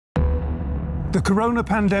The corona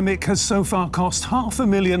pandemic has so far cost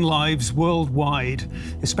 500,000 lives worldwide.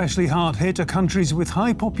 Especially hard hit are countries with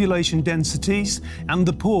high population densities, and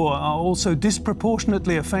the poor are also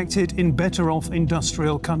disproportionately affected in better-off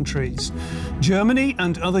industrial countries. Germany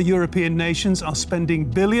and other European nations are spending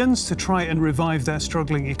billions to try and revive their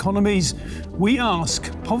struggling economies. We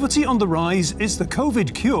ask, poverty on the rise, is the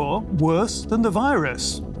COVID cure worse than the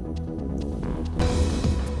virus?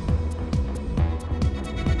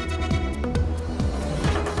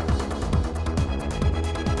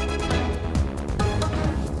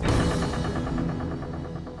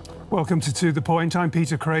 Welcome to The Point. I'm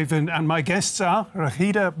Peter Craven, and my guests are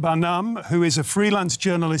Raghida Bahnam, who is a freelance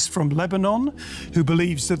journalist from Lebanon, who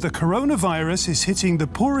believes that the coronavirus is hitting the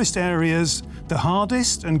poorest areas the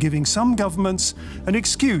hardest and giving some governments an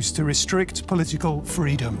excuse to restrict political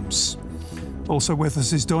freedoms. Also with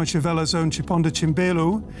us is Deutsche Welle's own Chiponda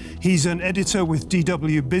Chimbelu. He's an editor with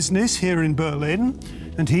DW Business here in Berlin,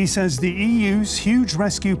 and he says the EU's huge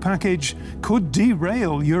rescue package could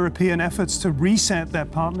derail European efforts to reset their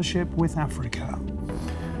partnership with Africa.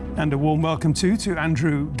 And a warm welcome to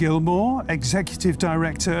Andrew Gilmour, Executive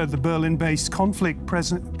Director at the Berlin-based conflict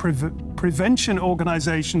prevention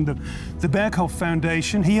organisation, the Berghof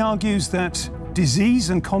Foundation. He argues that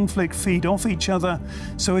disease and conflict feed off each other,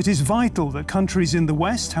 so it is vital that countries in the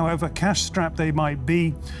West, however cash-strapped they might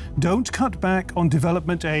be, don't cut back on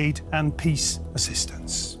development aid and peace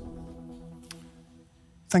assistance.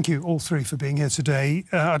 Thank you, all three, for being here today.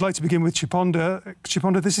 I'd like to begin with Chiponda.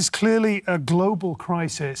 Chiponda, this is clearly a global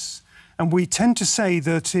crisis, and we tend to say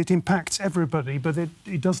that it impacts everybody, but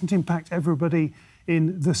it doesn't impact everybody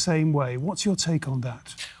in the same way. What's your take on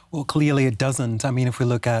that? Well, clearly it doesn't. I mean, if we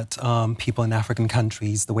look at people in African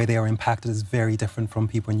countries, the way they are impacted is very different from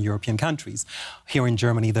people in European countries. Here in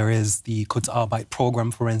Germany, there is the Kurzarbeit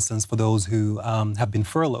program, for instance, for those who have been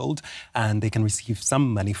furloughed, and they can receive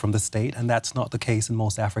some money from the state. And that's not the case in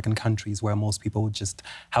most African countries, where most people just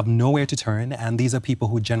have nowhere to turn. And these are people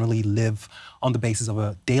who generally live on the basis of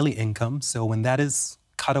a daily income. So when that is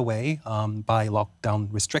cut away by lockdown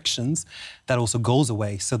restrictions, that also goes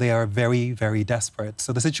away. So they are very, very desperate.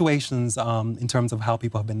 So the situations in terms of how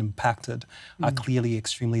people have been impacted are clearly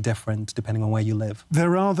extremely different depending on where you live.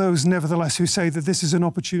 There are those, nevertheless, who say that this is an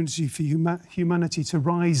opportunity for humanity to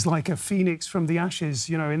rise like a phoenix from the ashes,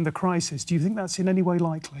 you know, in the crisis. Do you think that's in any way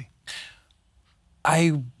likely?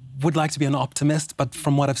 I would like to be an optimist, but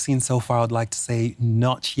from what I've seen so far, I'd like to say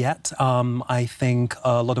not yet. I think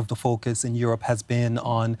a lot of the focus in Europe has been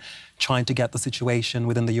on trying to get the situation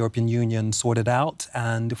within the European Union sorted out.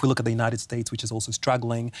 And if we look at the United States, which is also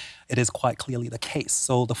struggling, it is quite clearly the case.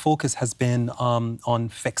 So the focus has been on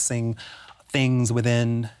fixing things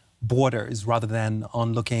within borders rather than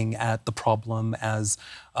on looking at the problem as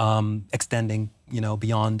extending, you know,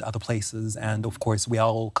 beyond other places. And of course, we are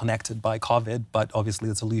all connected by COVID, but obviously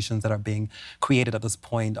the solutions that are being created at this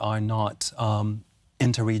point are not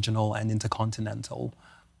interregional and intercontinental.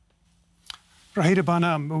 Raghida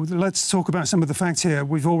Bahnam, let's talk about some of the facts here.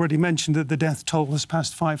 We've already mentioned that the death toll has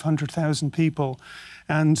passed 500,000 people,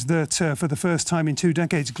 and that for the first time in 2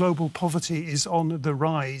 decades, global poverty is on the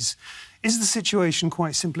rise. Is the situation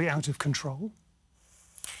quite simply out of control?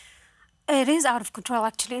 It is out of control,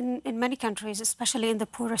 actually, in many countries, especially in the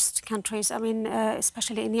poorest countries. I mean,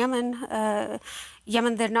 especially in Yemen.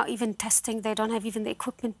 Yemen, they're not even testing. They don't have even the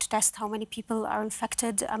equipment to test how many people are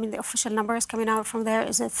infected. I mean, the official numbers coming out from there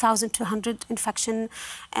is 1,200 infection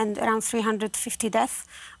and around 350 deaths.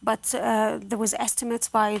 But there was estimates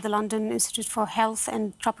by the London Institute for Health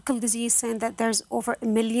and Tropical Disease saying that there's over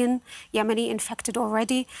 1 million Yemeni infected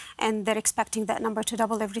already, and they're expecting that number to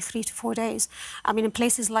double every 3 to 4 days. I mean, in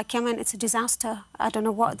places like Yemen, it's a disaster. I don't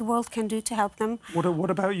know what the world can do to help them.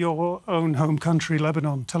 What about your own home country,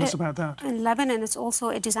 Lebanon? Tell us about that. In Lebanon, it's also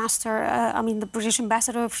a disaster. I mean, the British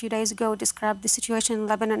ambassador a few days ago described the situation in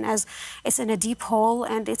Lebanon as it's in a deep hole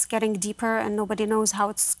and it's getting deeper and nobody knows how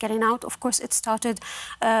it's getting out. Of course, it started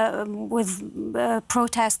with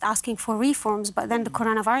protests asking for reforms, but then the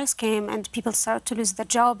coronavirus came and people started to lose their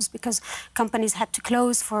jobs because companies had to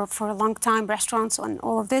close for a long time, restaurants and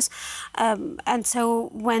all of this. And so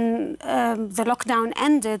when the lockdown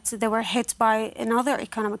ended, they were hit by another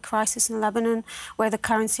economic crisis in Lebanon, where the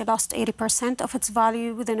currency lost 80% of its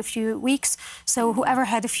value within a few weeks. So whoever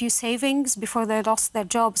had a few savings before they lost their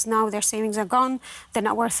jobs, now their savings are gone. They're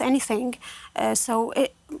not worth anything.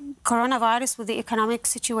 Coronavirus with the economic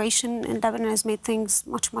situation in Lebanon has made things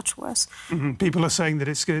much, much worse. People are saying that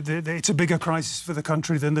it's a bigger crisis for the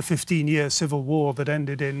country than the 15-year civil war that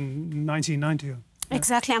ended in 1990.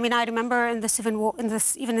 Exactly. I mean, I remember in the Civil War,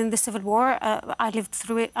 even in the Civil War, I lived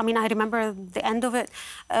through it. I mean, I remember the end of it.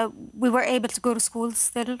 We were able to go to school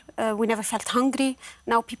still. We never felt hungry.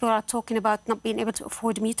 Now people are talking about not being able to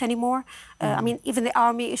afford meat anymore. I mean, even the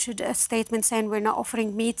army issued a statement saying we're not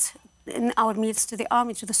offering meat in our meals to the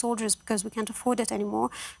army, to the soldiers, because we can't afford it anymore.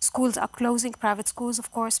 Schools are closing, private schools,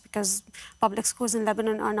 of course, because public schools in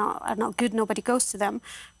Lebanon are not good. Nobody goes to them.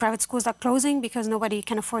 Private schools are closing because nobody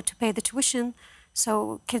can afford to pay the tuition.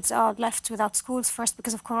 So kids are left without schools, first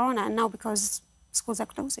because of Corona, and now because schools are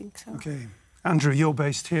closing. So. OK. Andrew, you're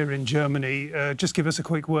based here in Germany. Just give us a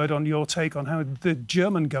quick word on your take on how the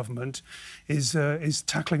German government is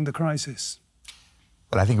tackling the crisis.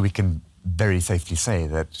 Well, I think we can very safely say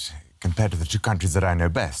that compared to the two countries that I know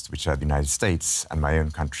best, which are the United States and my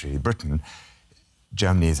own country, Britain,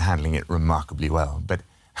 Germany is handling it remarkably well. But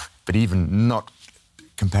even not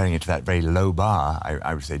comparing it to that very low bar,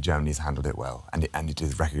 I would say Germany has handled it well, and it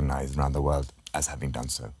is recognised around the world as having done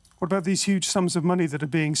so. What about these huge sums of money that are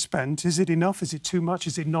being spent? Is it enough? Is it too much?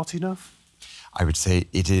 Is it not enough? I would say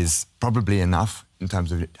it is probably enough in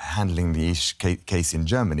terms of handling the case in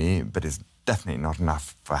Germany, but it's definitely not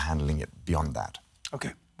enough for handling it beyond that.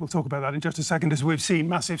 OK. We'll talk about that in just a second. As we've seen,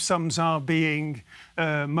 massive sums are being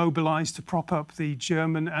mobilised to prop up the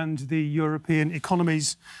German and the European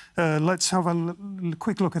economies. Let's have a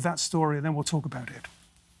quick look at that story and then we'll talk about it.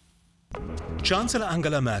 Chancellor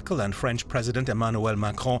Angela Merkel and French President Emmanuel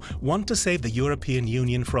Macron want to save the European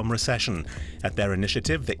Union from recession. At their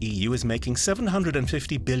initiative, the EU is making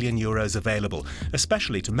 750 billion euros available,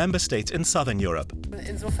 especially to member states in southern Europe.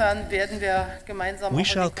 We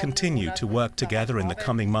shall continue to work together in the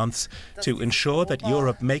coming months to ensure that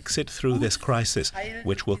Europe makes it through this crisis,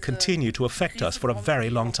 which will continue to affect us for a very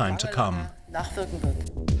long time to come.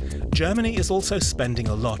 Germany is also spending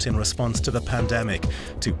a lot in response to the pandemic.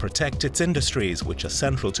 To protect its industries, which are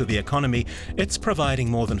central to the economy, it's providing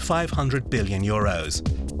more than 500 billion euros.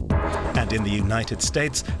 And in the United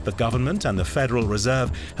States, the government and the Federal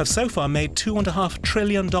Reserve have so far made $2.5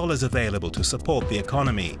 trillion available to support the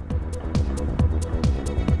economy.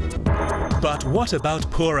 But what about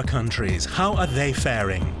poorer countries? How are they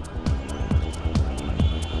faring?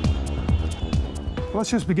 Let's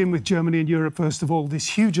just begin with Germany and Europe, first of all. This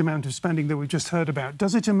huge amount of spending that we've just heard about,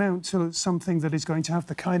 does it amount to something that is going to have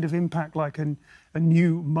the kind of impact like a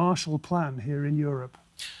new Marshall Plan here in Europe?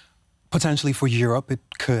 Potentially for Europe, it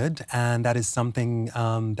could, and that is something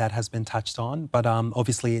that has been touched on. But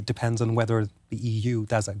obviously, it depends on whether the EU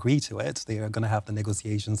does agree to it. They are going to have the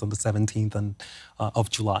negotiations on the 17th of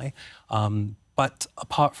July. But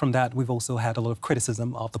apart from that, we've also had a lot of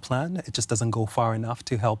criticism of the plan. It just doesn't go far enough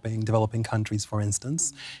to helping developing countries, for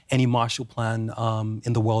instance. Any Marshall Plan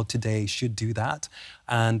in the world today should do that.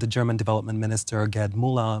 And the German development minister,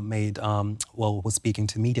 Gilmour, was speaking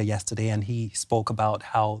to media yesterday, and he spoke about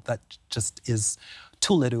how that just is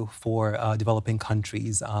too little for developing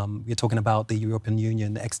countries. We're talking about the European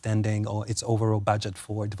Union extending its overall budget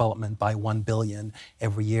for development by 1 billion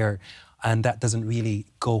every year. And that doesn't really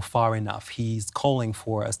go far enough. He's calling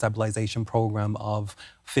for a stabilization program of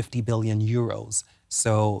 50 billion euros.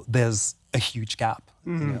 So there's a huge gap.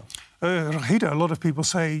 You know. Raghida, a lot of people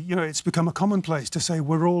say, you know, it's become a commonplace to say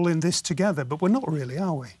we're all in this together, but we're not really,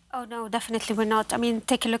 are we? Oh, no, definitely we're not. I mean,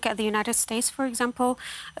 take a look at the United States, for example.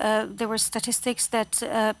 There were statistics that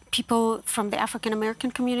people from the African-American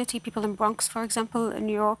community, people in Bronx, for example, in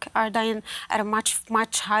New York, are dying at a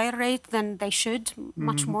much higher rate than they should,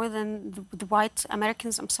 much more than the white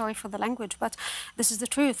Americans. I'm sorry for the language, but this is the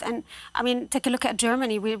truth. And, I mean, take a look at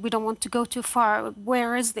Germany. We don't want to go too far.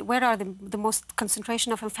 Where are the most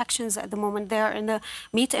concentration of infections at the moment? They're in the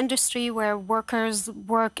meat industry, where workers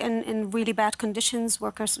work in really bad conditions,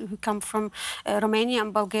 workers who come from Romania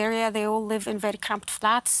and Bulgaria. They all live in very cramped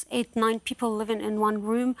flats, 8, 9 people living in one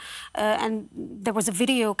room. And there was a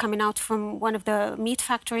video coming out from one of the meat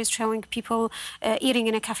factories showing people eating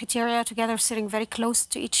in a cafeteria together, sitting very close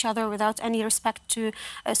to each other without any respect to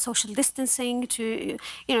social distancing. To,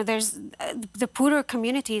 you know, there's the poorer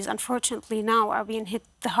communities, unfortunately, now are being hit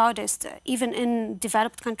the hardest, even in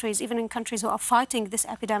developed countries, even in countries who are fighting this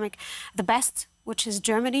epidemic the best, which is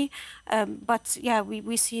Germany. But yeah,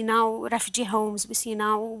 we see now refugee homes, we see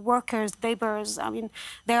now workers, labourers. I mean,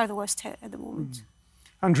 they are the worst hit at the moment.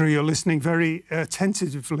 Andrew, you're listening very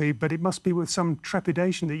attentively, but it must be with some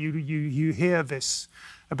trepidation that you hear this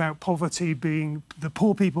about poverty being, the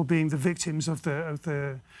poor people being the victims of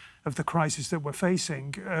the crisis that we're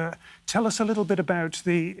facing. Tell us a little bit about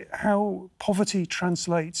how poverty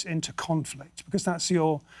translates into conflict, because that's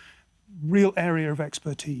your real area of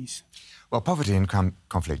expertise? Well, poverty and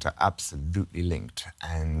conflict are absolutely linked,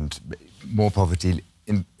 and more poverty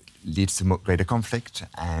leads to greater conflict,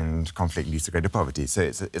 and conflict leads to greater poverty. So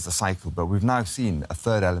it's a cycle. But we've now seen a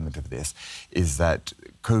third element of this, is that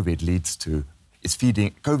COVID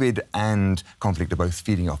and conflict are both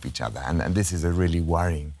feeding off each other, and this is a really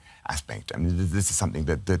worrying aspect. I mean, this is something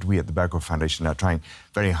that we at the Berghof Foundation are trying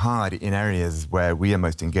very hard in areas where we are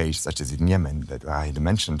most engaged, such as in Yemen, that Raghida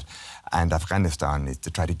mentioned, and Afghanistan, is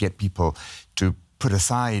to try to get people to put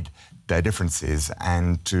aside their differences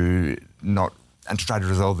and to try to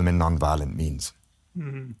resolve them in non-violent means.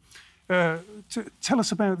 Mm-hmm. Tell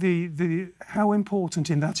us about how important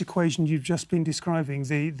in that equation you've just been describing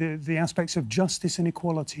the aspects of justice and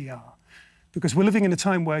equality are. Because we're living in a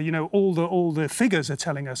time where, you know, all the figures are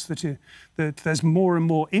telling us that there's more and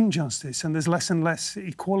more injustice and there's less and less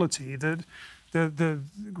equality, that the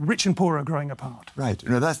rich and poor are growing apart. Right.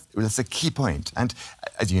 No, that's a key point. And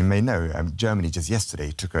as you may know, Germany just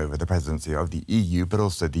yesterday took over the presidency of the EU, but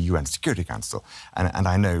also the UN Security Council. And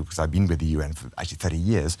I know, because I've been with the UN for actually 30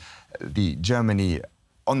 years, Germany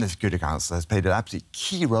on the Security Council has played an absolutely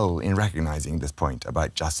key role in recognising this point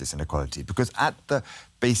about justice and equality, because at the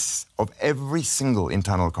base of every single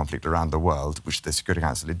internal conflict around the world, which the Security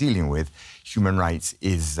Council are dealing with, human rights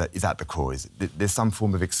is at the core. There's some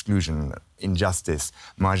form of exclusion, injustice,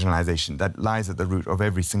 marginalisation that lies at the root of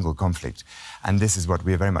every single conflict. And this is what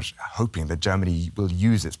we are very much hoping, that Germany will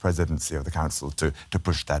use its presidency of the Council to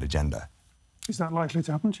push that agenda. Is that likely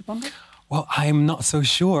to happen, Chiponda? Well, I'm not so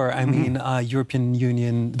sure. I mean, the European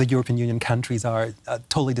Union countries are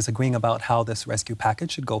totally disagreeing about how this rescue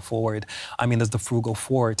package should go forward. I mean, there's the Frugal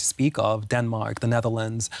Four to speak of: Denmark, the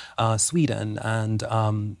Netherlands, Sweden, and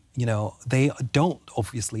you know, they don't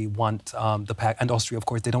obviously want the pack, and Austria, of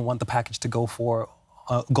course, they don't want the package to go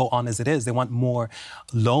on as it is. They want more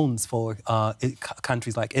loans for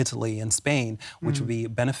countries like Italy and Spain, which would be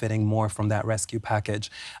benefiting more from that rescue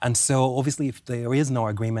package. And so, obviously, if there is no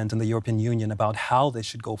agreement in the European Union about how this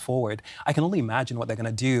should go forward, I can only imagine what they're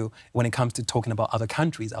going to do when it comes to talking about other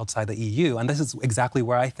countries outside the EU. And this is exactly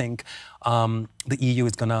where I think the EU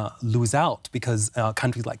is going to lose out, because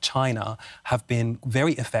countries like China have been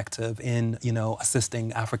very effective in, you know,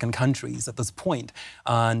 assisting African countries at this point.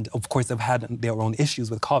 And of course, they've had their own issues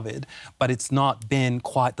with COVID, but it's not been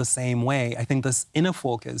quite the same way. I think this inner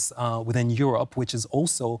focus within Europe, which is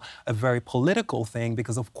also a very political thing,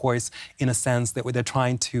 because of course, in a sense, that they're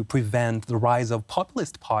trying to prevent the rise of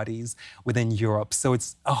populist parties within Europe. So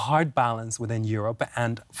it's a hard balance within Europe,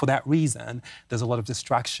 and for that reason, there's a lot of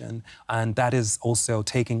distraction, and that is also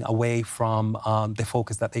taking away from the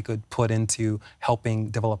focus that they could put into helping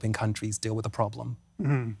developing countries deal with the problem.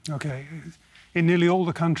 Okay. In nearly all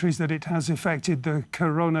the countries that it has affected, the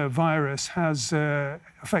coronavirus has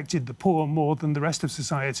affected the poor more than the rest of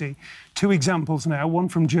society. Two examples now, one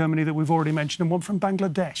from Germany that we've already mentioned and one from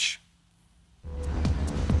Bangladesh.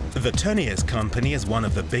 The Tönnies company is one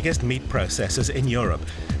of the biggest meat processors in Europe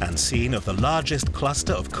and scene of the largest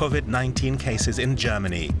cluster of COVID-19 cases in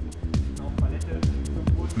Germany.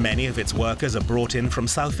 Many of its workers are brought in from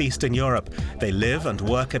southeastern Europe. They live and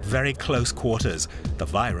work at very close quarters. The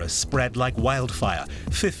virus spread like wildfire.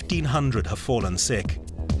 1,500 have fallen sick.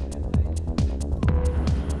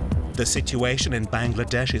 The situation in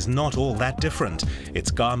Bangladesh is not all that different. Its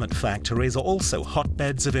garment factories are also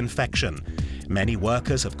hotbeds of infection. Many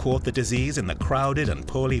workers have caught the disease in the crowded and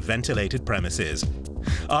poorly ventilated premises.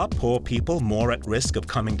 Are poor people more at risk of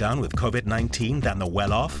coming down with COVID-19 than the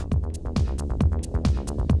well-off?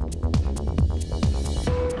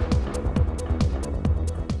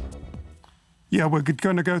 Yeah, we're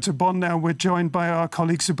going to go to Bonn now. We're joined by our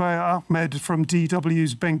colleague Zubair Ahmed from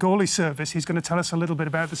DW's Bengali service. He's going to tell us a little bit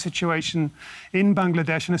about the situation in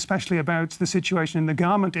Bangladesh and especially about the situation in the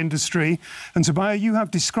garment industry. And Zubair, you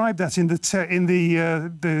have described that in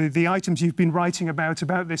the items you've been writing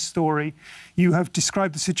about this story. You have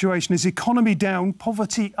described the situation as economy down,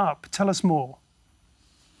 poverty up. Tell us more.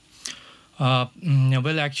 Well,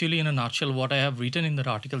 actually, in a nutshell, what I have written in that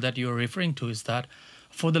article that you're referring to is that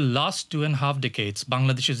for the last 2.5 decades,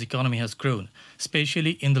 Bangladesh's economy has grown.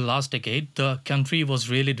 Especially in the last decade, the country was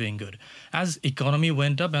really doing good. As economy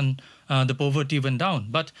went up and the poverty went down.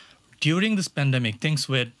 But during this pandemic, things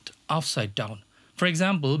went upside down. For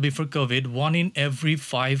example, before COVID, 1 in every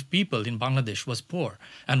 5 people in Bangladesh was poor,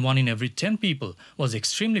 and 1 in every 10 people was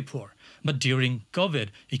extremely poor. But during COVID,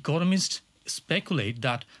 economists speculate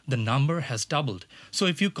that the number has doubled. So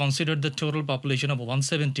if you consider the total population of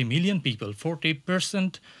 170 million people,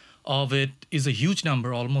 40% of it is a huge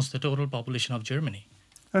number, almost the total population of Germany.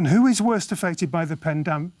 And who is worst affected by the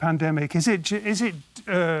pandemic? Is it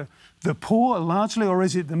the poor largely, or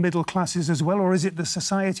is it the middle classes as well, or is it the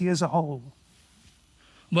society as a whole?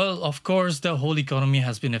 Well, of course, the whole economy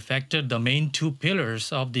has been affected. The main two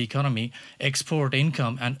pillars of the economy, export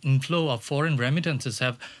income and inflow of foreign remittances,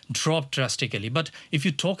 have dropped drastically. But if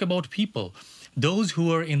you talk about people, those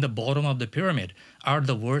who are in the bottom of the pyramid are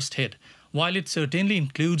the worst hit. While it certainly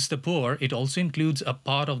includes the poor, it also includes a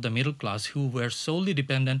part of the middle class who were solely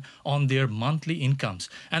dependent on their monthly incomes,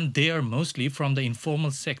 and they are mostly from the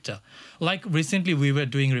informal sector. Like recently we were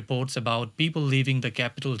doing reports about people leaving the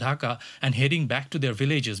capital Dhaka and heading back to their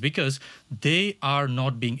villages because they are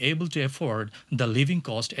not being able to afford the living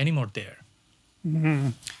cost anymore there.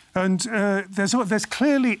 Mm-hmm. And there's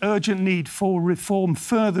clearly urgent need for reform,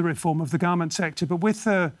 further reform of the garment sector, but with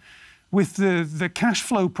the cash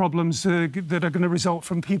flow problems that are going to result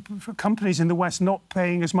from companies in the West not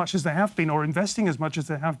paying as much as they have been or investing as much as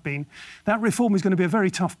they have been, that reform is going to be a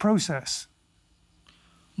very tough process.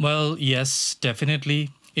 Well, yes, definitely.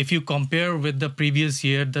 If you compare with the previous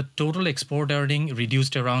year, the total export earning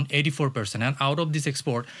reduced around 84%. And out of this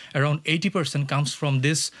export, around 80% comes from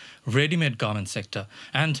this ready-made garment sector.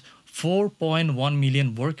 And 4.1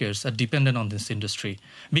 million workers are dependent on this industry.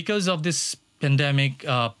 Because of this pandemic,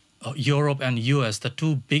 Europe and US, the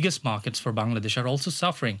two biggest markets for Bangladesh, are also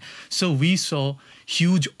suffering. So we saw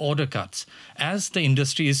huge order cuts. As the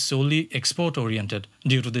industry is solely export-oriented,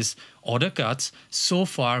 due to this order cuts, so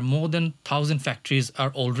far more than 1,000 factories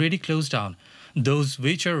are already closed down. Those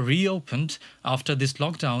which are reopened after this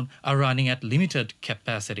lockdown are running at limited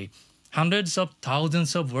capacity. Hundreds of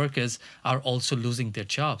thousands of workers are also losing their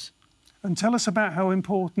jobs. And tell us about how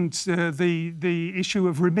important the issue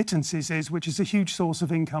of remittances is, which is a huge source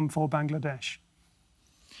of income for Bangladesh.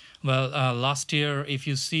 Well, last year, if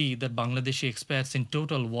you see that Bangladeshi expats in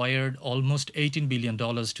total wired almost $18 billion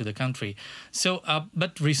to the country. So,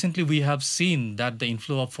 but recently we have seen that the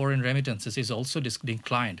inflow of foreign remittances is also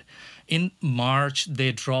declined. In March,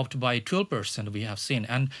 they dropped by 12%, we have seen,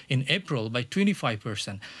 and in April by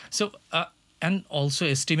 25%. So, and also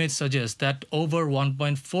estimates suggest that over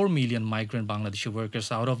 1.4 million migrant Bangladeshi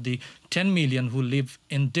workers out of the 10 million who live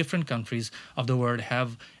in different countries of the world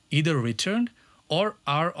have either returned or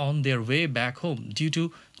are on their way back home due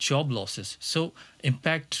to job losses. So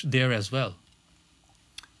impact there as well.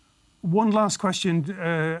 One last question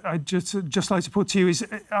I'd just like to put to you is,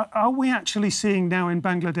 are we actually seeing now in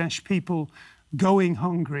Bangladesh people going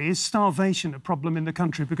hungry? Is starvation a problem in the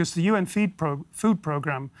country? Because the UN Food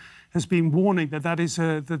Programme has been warning that that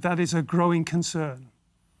is a growing concern.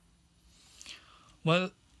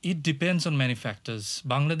 Well, it depends on many factors.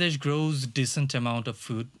 Bangladesh grows decent amount of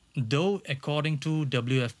food, though according to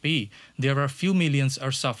WFP, there are few millions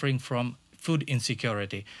are suffering from food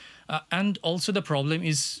insecurity. And also the problem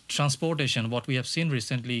is transportation. What we have seen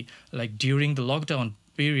recently, like during the lockdown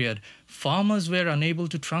period, farmers were unable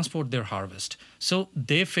to transport their harvest. So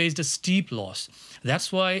they faced a steep loss.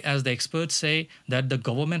 That's why, as the experts say, that the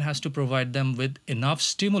government has to provide them with enough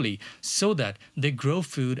stimuli so that they grow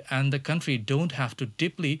food and the country don't have to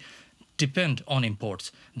deeply depend on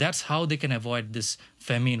imports. That's how they can avoid this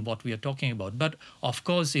famine, what we are talking about. But of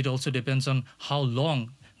course, it also depends on how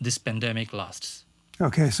long this pandemic lasts.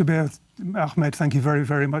 OK, Sabir Ahmed, thank you very,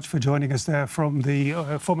 very much for joining us there from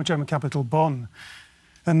the former German capital, Bonn.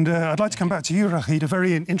 And I'd like to come back to you, Raghida.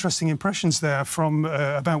 Very interesting impressions there from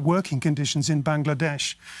about working conditions in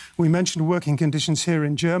Bangladesh. We mentioned working conditions here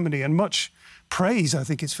in Germany, and much praise, I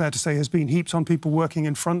think it's fair to say, has been heaped on people working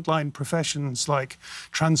in frontline professions like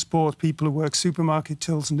transport, people who work supermarket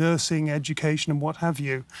tills, nursing, education, and what have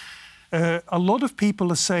you. A lot of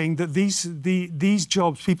people are saying that these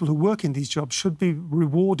jobs, people who work in these jobs, should be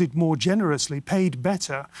rewarded more generously, paid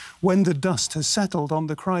better when the dust has settled on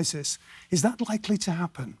the crisis. Is that likely to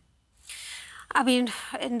happen? I mean,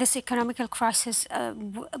 in this economical crisis,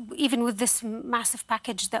 even with this massive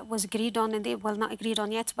package that was agreed on, well, not agreed on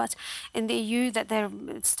yet, but in the EU that they're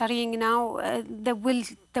studying now, there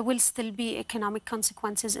will still be economic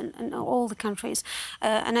consequences in all the countries.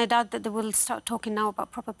 And I doubt that they will start talking now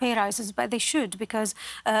about proper pay rises, but they should, because,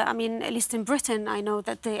 I mean, at least in Britain, I know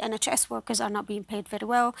that the NHS workers are not being paid very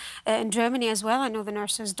well. In Germany as well, I know the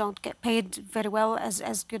nurses don't get paid very well,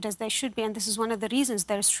 as good as they should be. And this is one of the reasons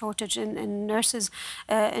there's shortage in nurses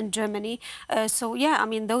in Germany. So yeah, I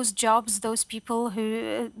mean, those jobs, those people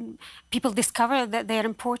who people discover that they're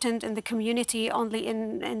important in the community only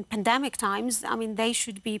in pandemic times, I mean, they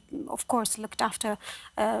should be, of course, looked after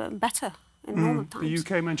better. in normal times.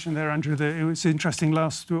 The UK mentioned there, Andrew, that it was interesting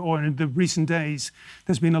in the recent days,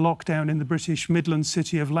 there's been a lockdown in the British Midlands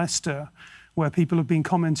city of Leicester, where people have been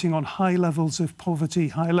commenting on high levels of poverty,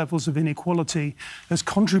 high levels of inequality as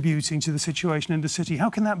contributing to the situation in the city. How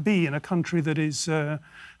can that be in a country that is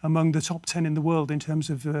among the top 10 in the world in terms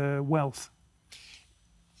of wealth?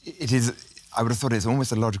 It is, I would have thought it's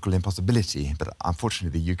almost a logical impossibility, but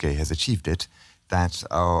unfortunately the UK has achieved it, that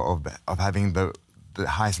of having the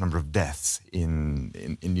highest number of deaths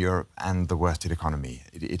in Europe and the worst hit economy.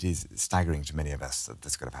 It is staggering to many of us that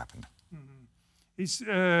this could have happened.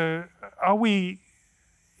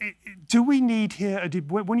 Do we need here,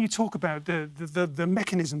 when you talk about the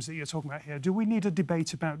mechanisms that you're talking about here, do we need a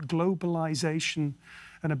debate about globalisation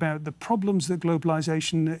and about the problems that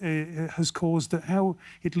globalisation has caused, that how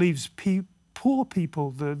it leaves poor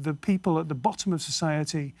people, the people at the bottom of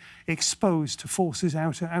society, exposed to forces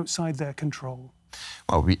outside their control?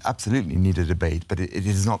 Well, we absolutely need a debate, but it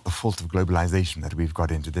is not the fault of globalization that we've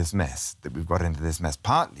got into this mess,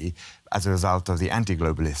 partly as a result of the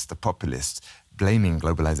anti-globalists, the populists, blaming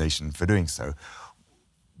globalization for doing so.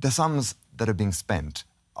 The sums that are being spent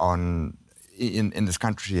in this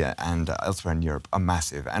country and elsewhere in Europe are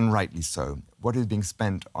massive, and rightly so. What is being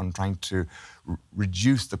spent on trying to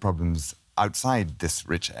reduce the problems outside this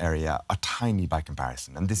rich area are tiny by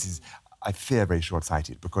comparison, and this is, I fear, very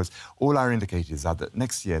short-sighted, because all our indicators are that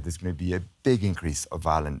next year there's going to be a big increase of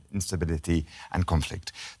violent instability and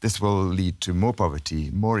conflict. This will lead to more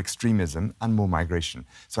poverty, more extremism, and more migration.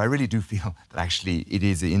 So I really do feel that actually it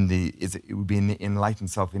would be in the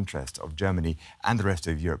enlightened self-interest of Germany and the rest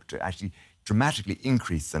of Europe to actually dramatically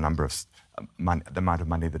increase the number of the amount of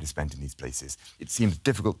money that is spent in these places. It seems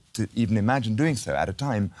difficult to even imagine doing so at a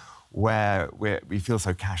time where we feel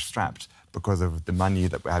so cash-strapped because of the money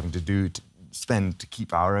that we're having to spend to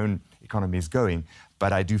keep our own economies going.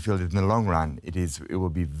 But I do feel that in the long run, it will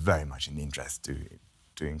be very much in the interest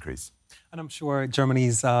to increase. And I'm sure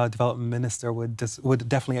Germany's development minister would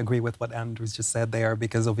definitely agree with what Andrew's just said there,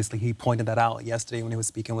 because obviously he pointed that out yesterday when he was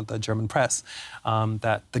speaking with the German press,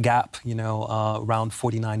 that the gap, around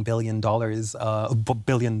 $49 billion,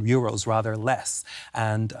 billion euros rather, less.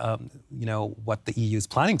 And, what the EU is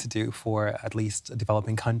planning to do for at least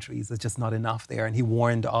developing countries is just not enough there. And he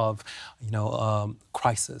warned of,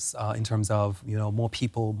 crisis in terms of, more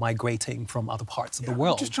people migrating from other parts of the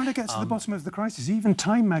world. I'm just trying to get to the bottom of the crisis. Even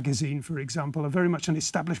Time magazine, for example, very much an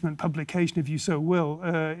establishment publication, if you so will,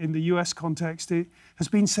 in the US context, it has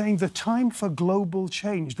been saying the time for global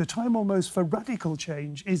change, the time almost for radical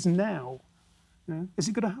change is now. Is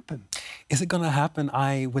it going to happen? Is it going to happen?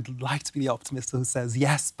 I would like to be the optimist who says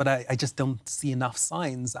yes, but I just don't see enough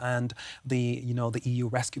signs. And the EU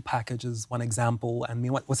rescue package is one example. I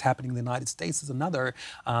mean, what's happening in the United States is another.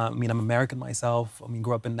 I'm American myself.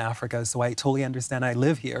 Grew up in Africa, so I totally understand. I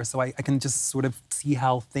live here, so I can just sort of see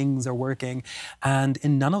how things are working. And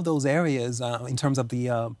in none of those areas, in terms of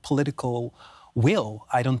the political will,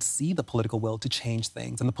 I don't see the political will to change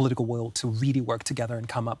things and the political will to really work together and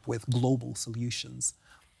come up with global solutions.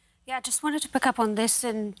 Yeah, I just wanted to pick up on this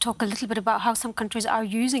and talk a little bit about how some countries are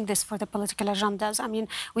using this for their political agendas. I mean,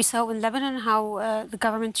 we saw in Lebanon how the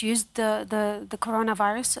government used the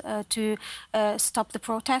coronavirus to stop the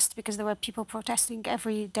protest, because there were people protesting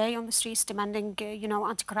every day on the streets demanding,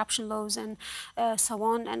 anti-corruption laws and so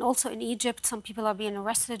on. And also in Egypt, some people are being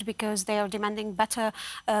arrested because they are demanding better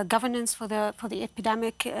governance for the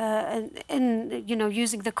epidemic in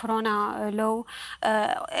using the corona law.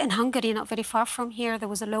 In Hungary, not very far from here, there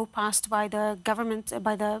was a law passed by the government,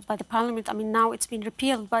 by the parliament. I mean, now it's been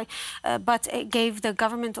repealed, but it gave the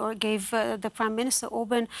government, or gave the Prime Minister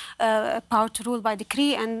Orban power to rule by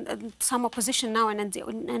decree. And some opposition now and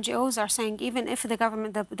NGOs are saying, even if the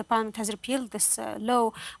government, the parliament has repealed this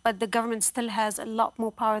law, but the government still has a lot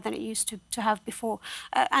more power than it used to have before.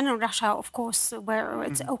 And in Russia, of course, where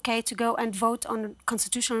it's okay to go and vote on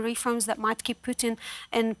constitutional reforms that might keep Putin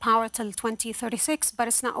in power till 2036, but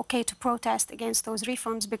it's not okay to protest against those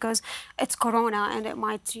reforms because it's corona and it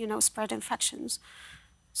might, spread infections.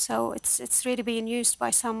 So it's really being used by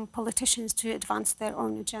some politicians to advance their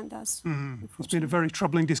own agendas. It's been a very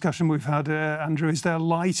troubling discussion we've had, Andrew. Is there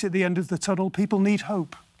light at the end of the tunnel? People need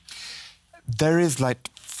hope. There is light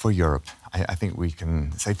for Europe. I think we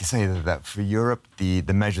can safely say that for Europe, the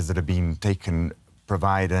measures that are being taken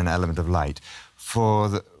provide an element of light.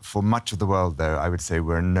 For much of the world, though, I would say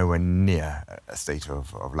we're nowhere near a state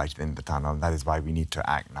of light in the tunnel, and that is why we need to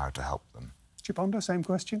act now to help them. Chiponda, same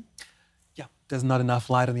question? Yeah, there's not enough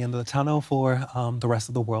light at the end of the tunnel for the rest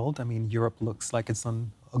of the world. I mean, Europe looks like it's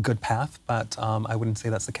on a good path, but I wouldn't say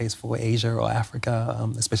that's the case for Asia or Africa,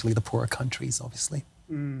 especially the poorer countries, obviously.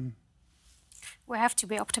 We have to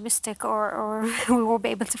be optimistic or we won't be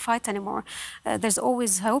able to fight anymore. There's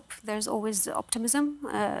always hope, there's always optimism.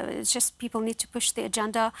 It's just people need to push the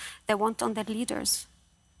agenda they want on their leaders.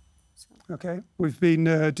 So. OK, we've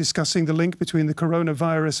been discussing the link between the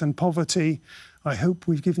coronavirus and poverty. I hope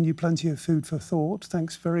we've given you plenty of food for thought.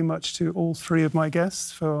 Thanks very much to all three of my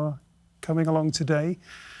guests for coming along today.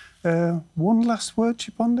 One last word,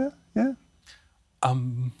 Chiponda? Yeah?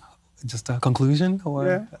 Just a conclusion, or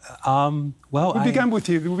yeah. Well, we began with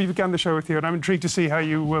you. We began the show with you, and I'm intrigued to see how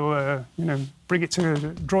you will,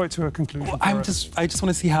 draw it to a conclusion. Well, I just want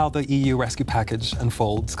to see how the EU rescue package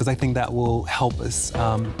unfolds, because I think that will help us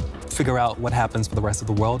figure out what happens for the rest of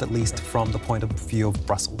the world, at least from the point of view of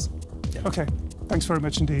Brussels. Yeah. OK, thanks very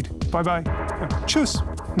much indeed. Bye bye. Tschüss.